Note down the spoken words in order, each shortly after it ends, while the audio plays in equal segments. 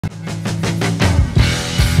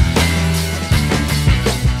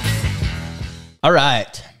All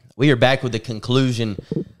right. We are back with the conclusion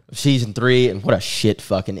of season 3, and what a shit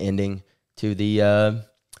fucking ending to the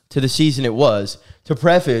season it was. To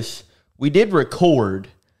preface, we did record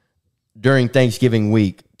during Thanksgiving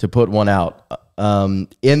week to put one out.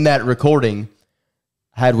 In that recording,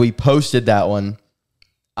 had we posted that one,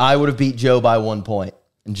 I would have beat Joe by 1 point,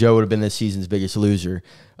 and Joe would have been this season's biggest loser.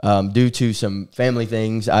 Due to some family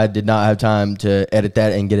things, I did not have time to edit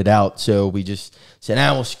that and get it out, so we just said,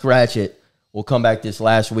 we'll scratch it. We'll come back this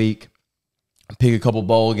last week, pick a couple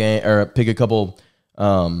bowl game or pick a couple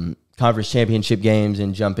conference championship games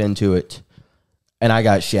and jump into it. And I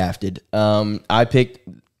got shafted. Me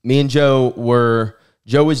and Joe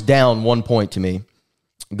was down 1 point to me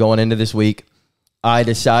going into this week. I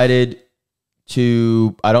decided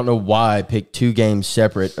I don't know why I picked 2 games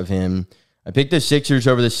separate of him. I picked the Sixers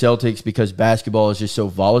over the Celtics because basketball is just so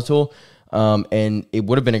volatile. And it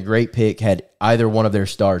would have been a great pick had either one of their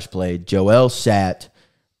stars played. Joel sat,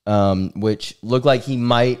 which looked like he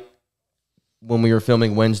might when we were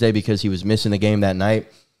filming Wednesday because he was missing the game that night.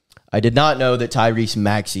 I did not know that Tyrese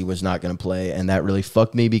Maxey was not going to play, and that really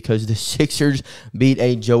fucked me because the Sixers beat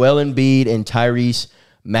a Joel Embiid and Tyrese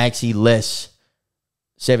Maxey-less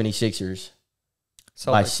 76ers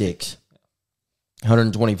by 6.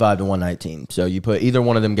 125 to 119. So you put either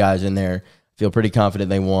one of them guys in there, feel pretty confident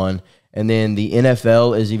they won. And then the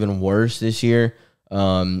NFL is even worse this year.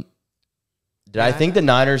 Did I think the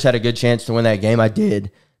Niners had a good chance to win that game? I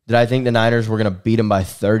did. Did I think the Niners were going to beat them by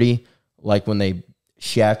 30 like when they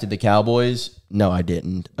shafted the Cowboys? No, I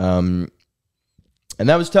didn't. And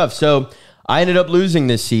that was tough. So I ended up losing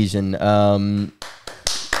this season.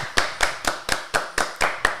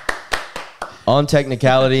 On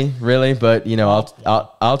technicality, really, but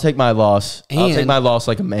I'll take my loss. I'll take my loss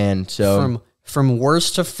like a man. So from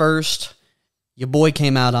worst to first, your boy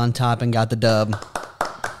came out on top and got the dub.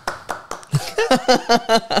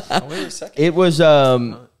 Wait a second. It was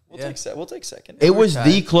We'll take second. It was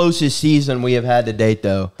the closest season we have had to date,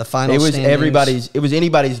 though. The final It was standings. It was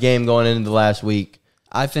anybody's game going into the last week.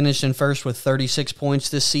 I finished in first with 36 points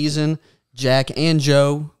this season. Jack and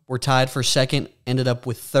Joe were tied for second, ended up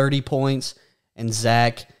with 30 points. And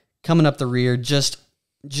Zach coming up the rear, just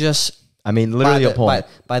literally a point.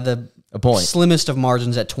 By the A point. slimmest of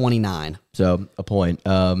margins at 29. So a point.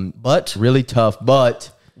 But really tough. But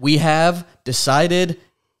we have decided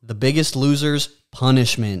the Biggest Losers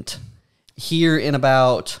punishment. Here in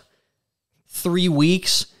about 3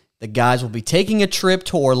 weeks, the guys will be taking a trip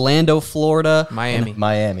to Orlando, Florida.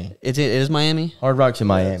 Miami. It is Miami? Hard Rock's in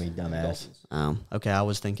Miami, dumbass. Oh, okay. I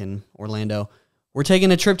was thinking Orlando. We're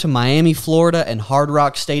taking a trip to Miami, Florida, and Hard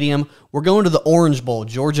Rock Stadium. We're going to the Orange Bowl,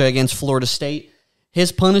 Georgia against Florida State.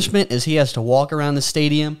 His punishment is he has to walk around the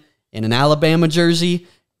stadium in an Alabama jersey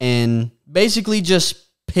and basically just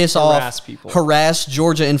harass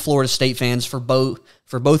Georgia and Florida State fans for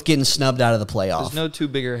both getting snubbed out of the playoff. There's no two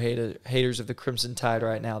bigger haters of the Crimson Tide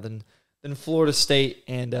right now than Florida State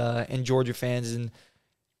and Georgia fans, and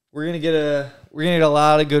we're gonna get a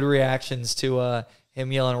lot of good reactions to him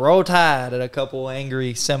yelling "Roll Tide" at a couple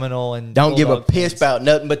angry Seminole and don't give a Bulldog piss fans. about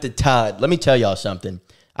nothing but the Tide. Let me tell y'all something.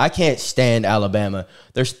 I can't stand Alabama.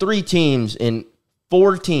 There's 4 teams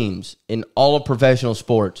in all of professional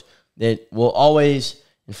sports that will always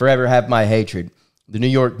and forever have my hatred. The New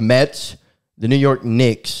York Mets, the New York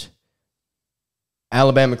Knicks,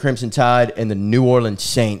 Alabama Crimson Tide, and the New Orleans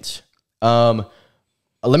Saints. Let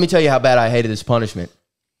me tell you how bad I hated this punishment.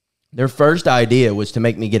 Their first idea was to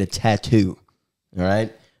make me get a tattoo. All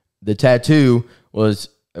right? The tattoo was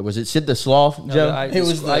it Sid the Sloth, Joe? It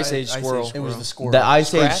was the Ice Age Squirrel. It was the squirrel. The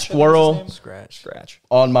Ice Age Squirrel Scratch.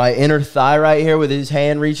 on my inner thigh right here with his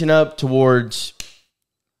hand reaching up towards.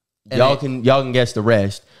 Y'all can guess the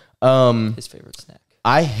rest. His favorite snack.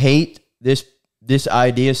 I hate this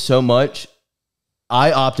idea so much.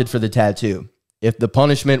 I opted for the tattoo. If the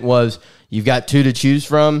punishment was you've got 2 to choose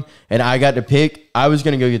from and I got to pick, I was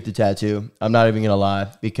going to go get the tattoo. I'm not even going to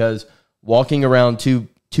lie, because walking around two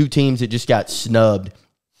teams that just got snubbed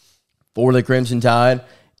for the Crimson Tide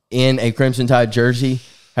in a Crimson Tide jersey,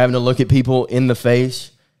 having to look at people in the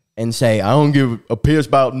face and say, I don't give a piss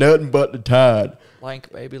about nothing but the Tide.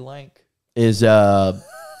 Lank, baby, lank. Is, yeah.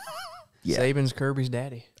 Saban's Kirby's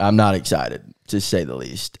daddy. I'm not excited, to say the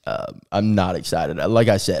least. I'm not excited. Like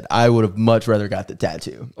I said, I would have much rather got the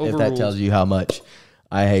tattoo, if that tells you how much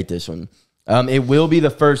I hate this one. It will be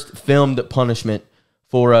the first filmed punishment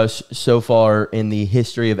for us so far in the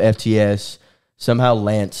history of FTS. Somehow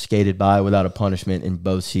Lance skated by without a punishment in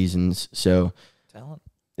both seasons. So Talent.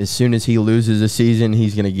 As soon as he loses a season,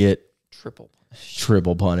 he's going to get triple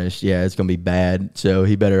punished. Yeah, it's going to be bad. So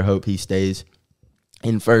he better hope he stays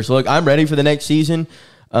in first. Look, I'm ready for the next season.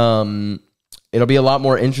 It'll be a lot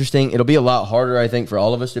more interesting. It'll be a lot harder, I think, for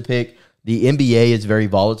all of us to pick. The NBA is very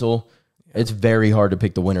volatile. It's very hard to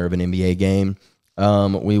pick the winner of an NBA game.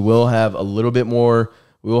 We will have a little bit more.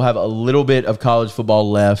 We will have a little bit of college football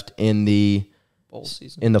left in the Bowl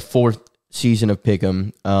season. in the fourth season of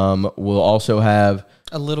Pick'em. We'll also have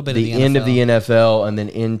A little bit the of the end NFL. of the NFL and then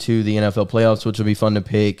into the NFL playoffs, which will be fun to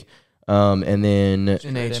pick. And then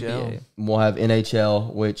NHL. we'll have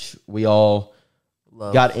NHL, which we all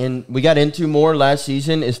Love. we got into more last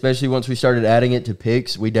season, especially once we started adding it to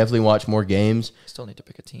picks. We definitely watch more games, Still need to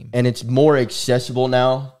pick a team. and it's more accessible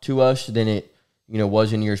now to us than it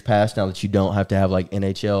was in years past. Now that you don't have to have like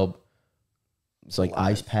NHL, it's like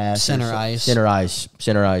Ice Pass, or Center Ice.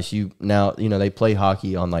 Center Ice. You now they play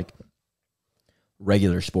hockey on like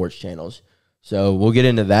regular sports channels. So we'll get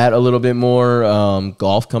into that a little bit more.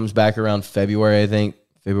 Golf comes back around February, I think.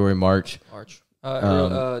 February, March. March.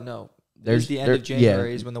 There's- No. There's the end there- of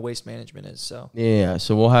January is when the waste management is. So Yeah,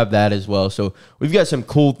 so we'll have that as well. So we've got some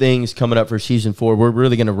cool things coming up for season 4. We're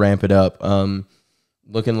really going to ramp it up.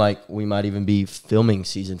 Looking like we might even be filming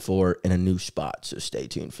season 4 in a new spot. So stay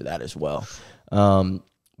tuned for that as well.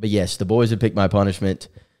 But yes, the boys have picked my punishment.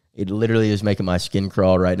 It literally is making my skin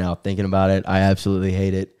crawl right now thinking about it. I absolutely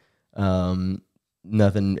hate it.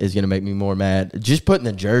 Nothing is going to make me more mad. Just putting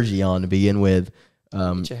the jersey on to begin with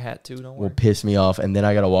get your hat too. Don't will worry. piss me off. And then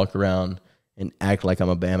I got to walk around and act like I'm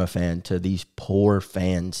a Bama fan to these poor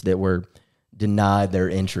fans that were denied their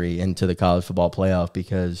entry into the college football playoff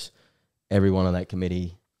because everyone on that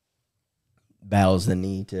committee bows the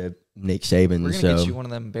knee to Nick Saban. We're gonna So get you one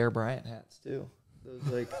of them Bear Bryant hats too.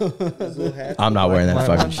 Those those little hats. I'm not wearing that Black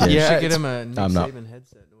fucking one. shit. You Yeah, should get it's- him a Nick I'm not. Saban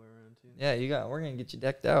headset to wear around too. Yeah, we're gonna get you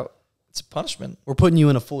decked out. It's a punishment. We're putting you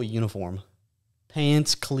in a full uniform.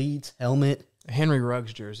 Pants, cleats, helmet. A Henry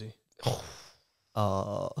Ruggs jersey.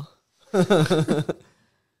 All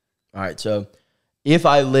right, so if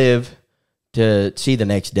I live to see the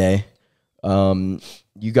next day,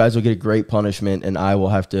 you guys will get a great punishment, and I will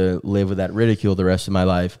have to live with that ridicule the rest of my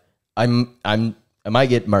life. I might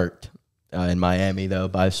get murked in Miami though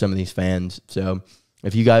by some of these fans. So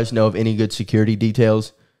if you guys know of any good security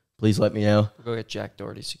details, please let me know. We'll go get Jack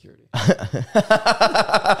Doherty security.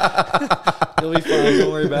 You'll be fine.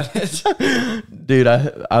 Don't worry about it. Dude,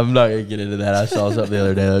 I'm not gonna get into that. I saw something the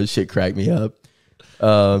other day. That shit cracked me up.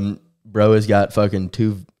 Bro has got fucking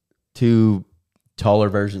two taller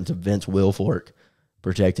versions of Vince Wilfork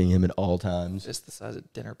protecting him at all times. It's the size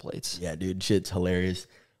of dinner plates. Yeah, dude, shit's hilarious.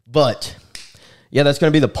 But yeah, that's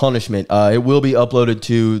gonna be the punishment. It will be uploaded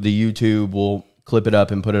to the YouTube. We'll clip it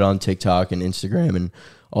up and put it on TikTok and Instagram and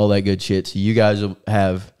all that good shit. So you guys will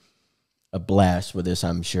have a blast with this,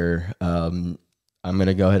 I'm sure. I'm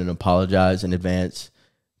gonna go ahead and apologize in advance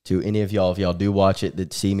to any of y'all if y'all do watch it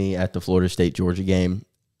that see me at the Florida State Georgia game.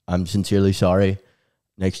 I'm sincerely sorry.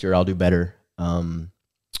 Next year I'll do better.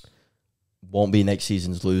 Won't be next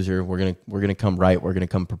season's loser. We're gonna come right. We're gonna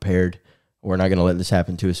come prepared. We're not gonna let this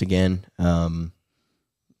happen to us again.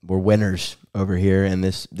 We're winners over here, and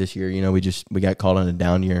this year, we got called on a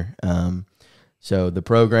down year. So the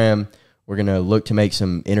program, we're gonna look to make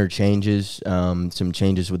some interchanges, some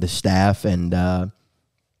changes with the staff and the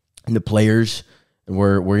players, and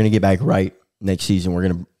we're gonna get back right next season.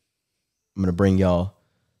 I'm gonna bring y'all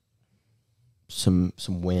some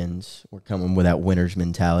wins. We're coming with that winner's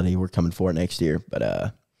mentality. We're coming for it next year.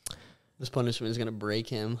 But This punishment is going to break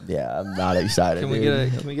him. yeah, I'm not excited. Can we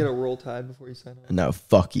dude. get a roll tide before you sign off? No,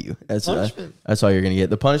 fuck you. That's Punishment. that's all you're gonna get.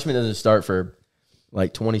 The punishment doesn't start for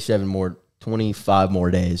like 25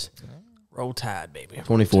 more days. Roll Tide, baby.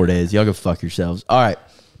 24 days. Y'all go fuck yourselves. All right.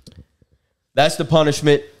 That's the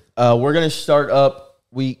punishment. We're going to start up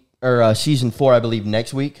season 4, I believe,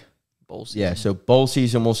 next week. Bowl season. Yeah, so bowl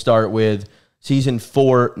season will start with season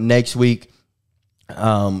 4 next week. Did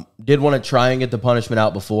want to try and get the punishment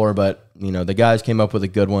out before, but, the guys came up with a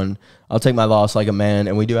good one. I'll take my loss like a man,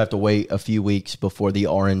 and we do have to wait a few weeks before the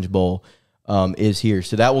Orange Bowl is here.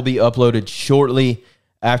 So that will be uploaded shortly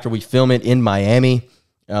after we film it in Miami.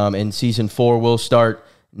 And season 4 will start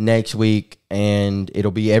next week, and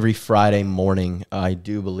it'll be every Friday morning, I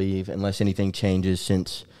do believe, unless anything changes,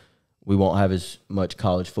 since we won't have as much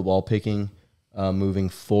college football picking moving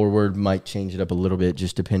forward. Might change it up a little bit,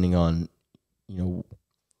 just depending on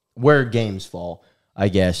where games fall, I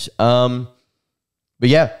guess. But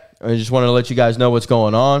yeah, I just wanted to let you guys know what's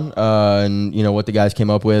going on, and what the guys came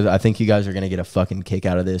up with. I think you guys are gonna get a fucking kick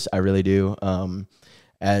out of this. I really do.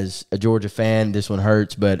 As a Georgia fan, this one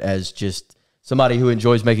hurts, but as just somebody who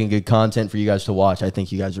enjoys making good content for you guys to watch, I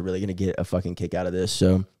think you guys are really going to get a fucking kick out of this.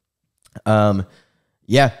 So, yeah,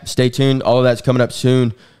 yeah, stay tuned. All of that's coming up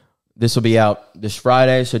soon. This will be out this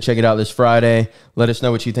Friday, so check it out this Friday. Let us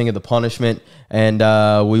know what you think of the punishment, and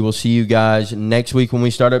we will see you guys next week when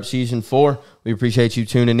we start up season 4. We appreciate you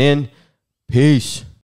tuning in. Peace.